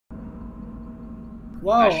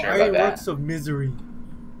Wow, Not sure Ironworks of Misery.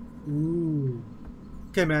 Ooh.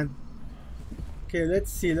 Okay, man. Okay,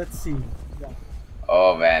 let's see. Wow.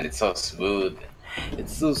 Oh man, it's so smooth.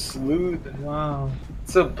 It's so smooth. Wow.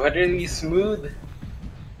 It's so buttery smooth.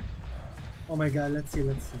 Oh my god, let's see.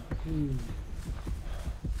 I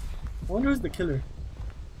wonder who's the killer.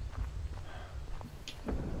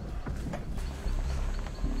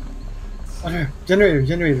 Oh, there.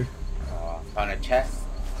 Generator. Oh, found a chest.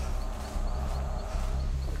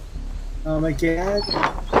 Oh my god.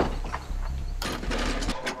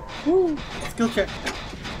 Woo! Skill check.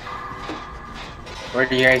 Where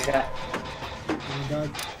do you guys at? Oh my god.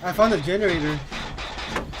 I found a generator.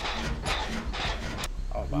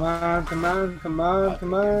 Oh, Come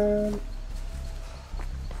on.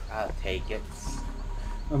 I'll take it.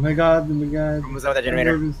 Oh my god. Who's out with the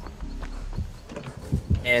generator?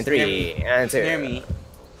 And 3, and 2. Near me.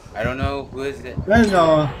 I don't know who is it. Man,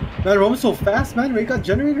 Rome's so fast, man. We got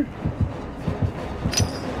generator.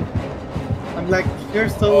 I'm like, you're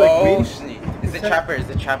still like waiting. Snake. It's the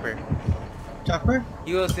chopper. Chopper?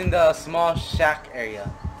 He was in the small shack area.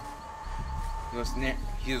 He was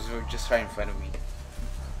just right in front of me.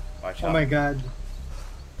 Watch out. Oh my god.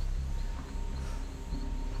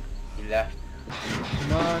 He left.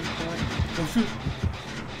 Come on. Oh shoot.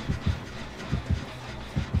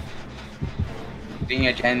 Doing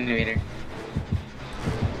a generator.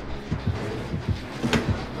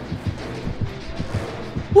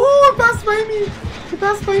 Woo! He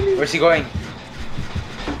passed by me. Where's he going?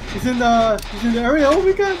 He's in the area. Oh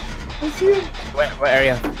my god. I see him. What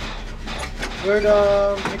area? Where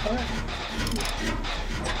the what do you call it?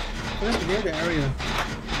 Where's near the area?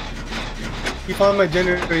 He found my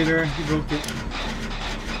generator. He broke it.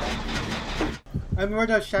 I'm where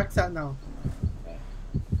the shack's at now.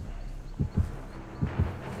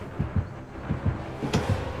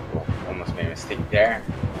 Almost made a mistake there.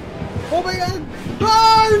 Oh my god!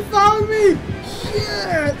 Ah, he found me!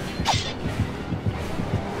 Shit!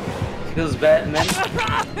 Feels bad, man.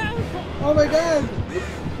 Oh my god!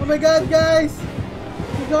 Oh my god, guys!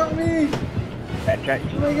 He got me! Oh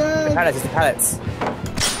my god! It's the pallets.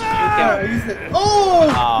 Ah, I used it.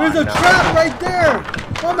 Oh! There's a trap right there!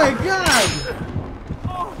 Oh my god!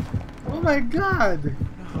 Oh my god!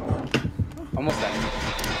 Almost done.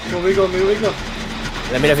 Here we go.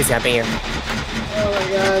 Let me know if he's camping here. Oh my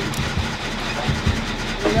god!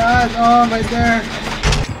 Oh my god! Oh, right there!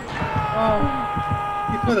 Oh!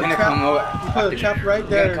 He put a trap right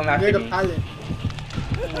there near the pallet.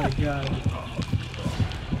 Oh my god!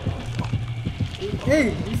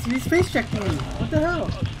 Hey, he's face checking me. What the hell?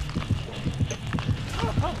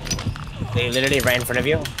 They literally right in front of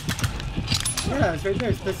you. Yeah, it's right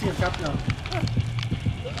there. He's placing a trap now.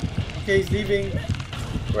 Okay, he's leaving.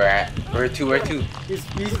 Where to?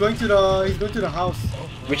 He's going to the house.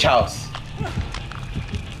 Which house?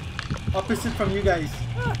 Opposite from you guys.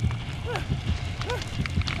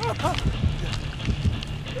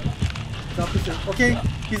 It's opposite. Okay,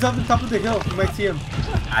 he's up the top of the hill. You might see him.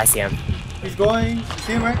 I see him. He's going.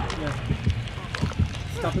 See him, right? Yeah.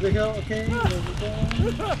 Top of the hill. Okay. There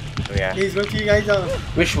we go. Oh yeah. He's going to you guys.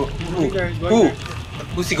 Which one? Who? There.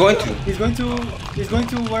 Who's he going to? He's going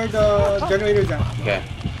to where the generator's at. Okay.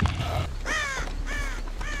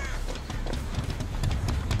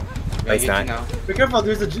 No, he's not. Now. Be careful.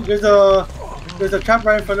 There's a trap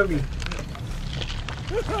right in front of me.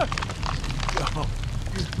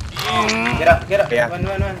 Get up. Yeah. Run.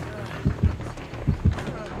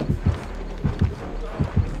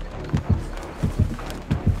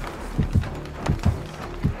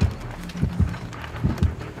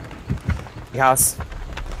 Big house.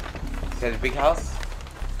 Is that a big house?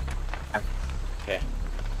 Yeah. Okay.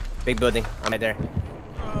 Big building. I'm right there.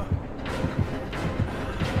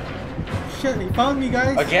 Shit! He found me,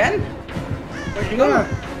 guys. Again? Where'd you go? Yeah.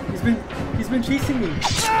 He's been chasing me.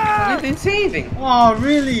 I didn't say anything. Oh,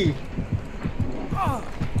 really?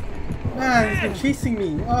 Man, he's been chasing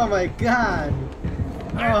me. Oh my god.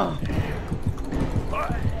 Oh.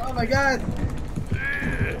 Oh my god.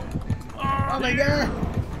 Oh my god.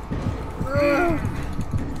 Oh.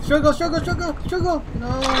 Struggle. No, I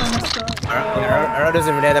messed up. Arrow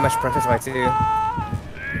doesn't really have that much preference for too.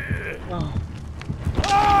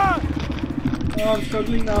 Oh, I'm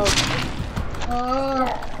struggling now.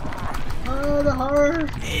 Oh, the heart.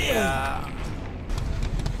 Yeah.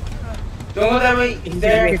 Don't go that way. He's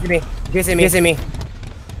there. He's in me.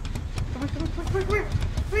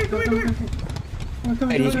 Come on.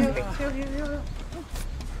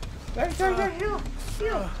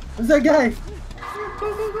 Where's that guy?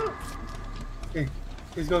 Go. Okay,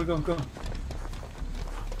 let's go.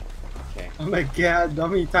 Okay. Oh my god, how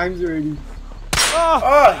many times already?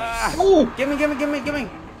 Oh! Give me! Give me!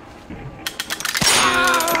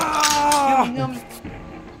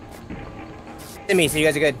 To me, so you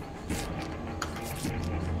guys are good.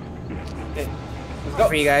 Okay, let's go.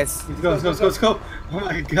 For you guys. Let's go. Oh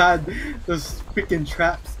my god, those freaking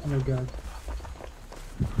traps. Oh my god.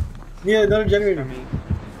 Yeah, another generator.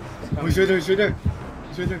 Oh, he's right there.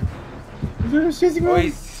 He's chasing Romeo. Oh,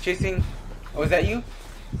 he's chasing. Oh, is that you?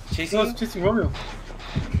 Chasing? No, he's chasing Romeo.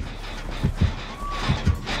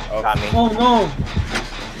 Oh. Got me. Oh no!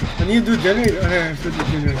 I need to do generator. Okay, let's do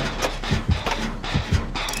generator.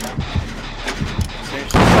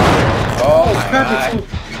 Oh my crap! God.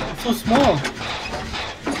 It's so small.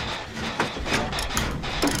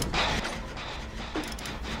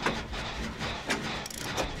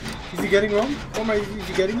 Is he getting Rome? Oh my! Is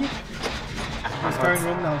he getting you? He's carrying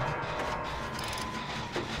Rome now.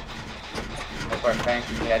 Hope our friend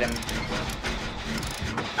can get him.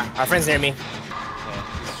 Our friend's near me. Yeah,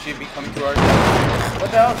 this should be coming to our side.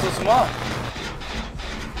 What the hell? So small.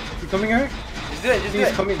 You coming here? Just do it. Just do it.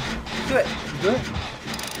 He's coming. Just do it. Do it.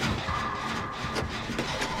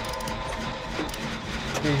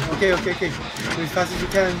 Okay. Go as fast as you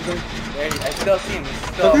can. Go. There, I still see him. He's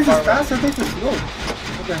still Sometimes far it's fast, away. sometimes it's slow.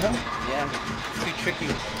 What the hell? Yeah, it's too tricky.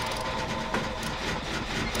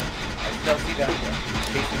 I still see them.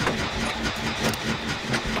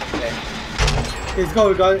 Okay, let's go.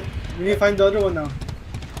 We got it. We need to find the other one now.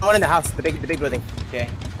 One in the house, the big building. Okay.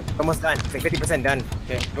 Almost done. It's like 50% done.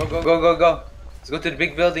 Okay. Go. Let's go to the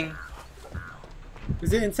big building.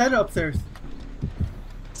 Is it inside or upstairs?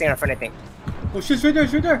 Staying in front, I think. Oh shit, right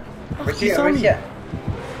there. Oh, Where's he he? saw Where's me. he at?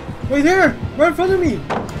 Right there! Right in front of me!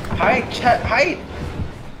 Hide, chat, hide!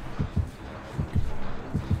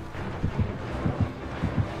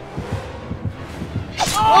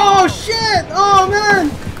 Oh shit! Oh man!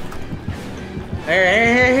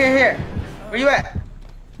 Here. Where you at?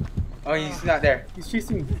 Oh, he's not there. He's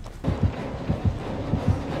chasing me.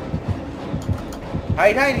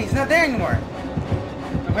 Hide, he's not there anymore.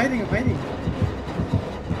 I'm hiding.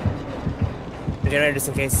 The generator just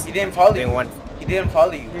in case. He didn't follow Doing you. one. He didn't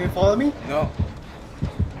follow you. You gonna follow me? No.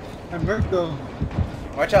 I'm hurt though.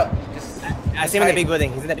 Watch out. Just I see him in the big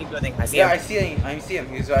building. He's in the big building. I see Yeah, him. I see him.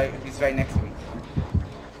 He's right next to me.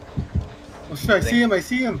 Oh shit, I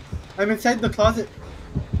see him. I'm inside the closet.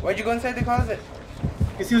 Why'd you go inside the closet?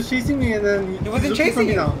 Because he was chasing me and then He wasn't he's looking for chasing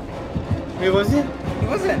me you. now. Wait, was it? He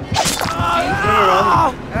wasn't. Turn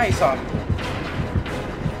around. Now you saw him.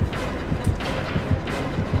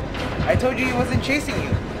 I told you he wasn't chasing you.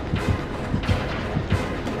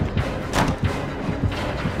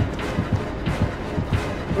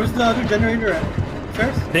 Where's the other generator at?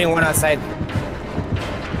 First? Doing one outside.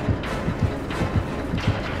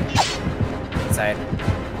 Inside.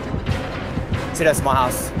 See that small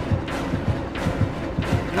house.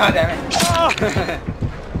 No, damn it.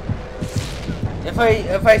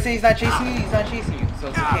 If I say he's not chasing you, he's not chasing you. So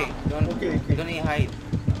it's okay. Don't need to hide.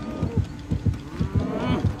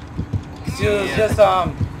 He was just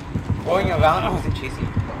going around. He wasn't chasing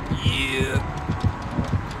you.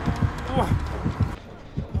 Yeah.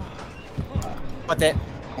 What's it?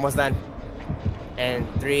 Almost done. And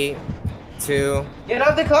 3, 2. Get out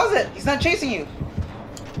of the closet. He's not chasing you.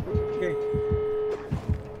 Okay.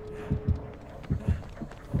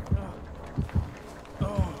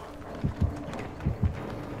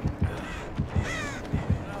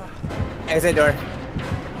 Exit door.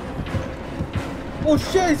 Oh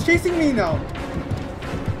shit, he's chasing me now.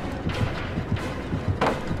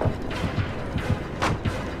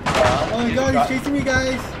 Oh my god, he's chasing me,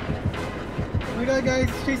 guys. Oh my god, guys,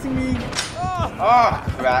 he's chasing me. Oh,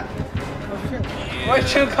 crap. Oh shit.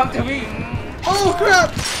 Why'd you come to me? Oh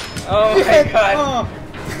crap! Oh my Shit. god. Oh,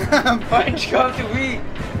 damn. Why'd you come to me?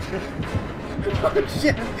 Oh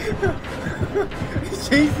shit! He's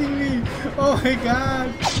chasing me! Oh my god!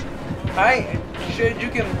 Hi, should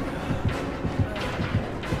juke him.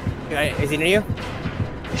 Is he near you?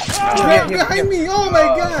 Right behind me! Oh my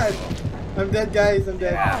god! I'm dead, guys. I'm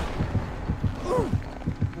dead. Yeah.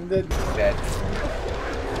 I'm dead. Dead.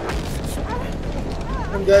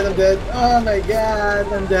 I'm dead. Oh my god!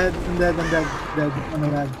 I'm dead. Dead. Oh my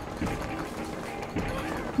god.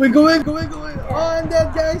 Wait, go in. Oh, I'm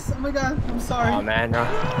dead, guys. Oh my god. I'm sorry. Oh man, no.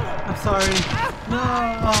 I'm sorry. No.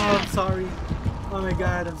 Oh, I'm sorry. Oh my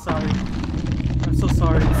god. I'm sorry. I'm so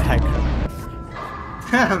sorry.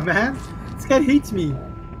 Damn, man. This guy hates me.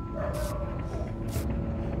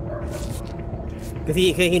 Cause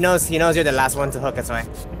he knows you're the last one to hook. That's why.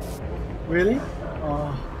 Really?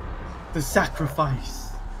 Oh, the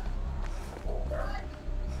sacrifice.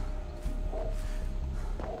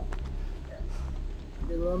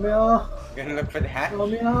 Okay, well, Romeo. Gonna look for the hatch.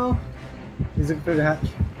 Romeo. He's looking for the hatch.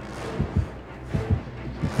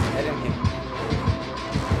 Let him hit.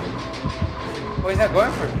 Oh, he's not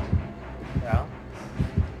going for me. No.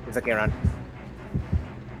 He's looking around.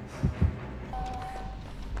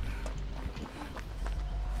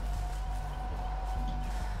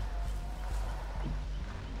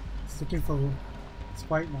 He's looking for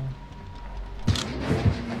Dwight now.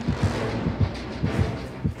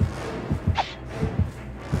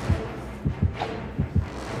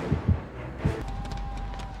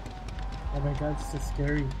 Oh my god, it's so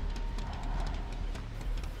scary.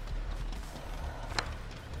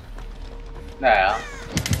 No.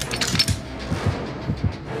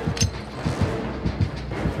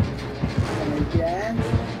 Again?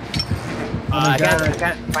 I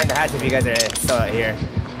can't find the hatch if you guys are still here.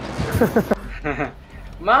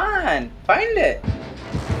 Come on, find it.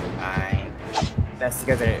 Fine. That's you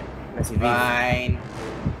guys are messy. Fine.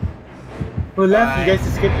 Who left? You guys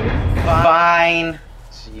escaped it? Fine.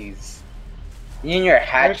 Jeez. You and your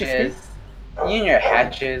hatches. You and your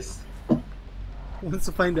hatches. He wants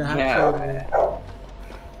to find the hatch. Yeah.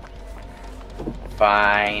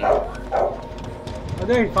 Fine. Oh,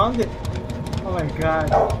 there, he found it. Oh my god.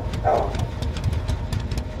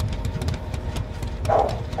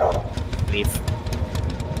 Leave.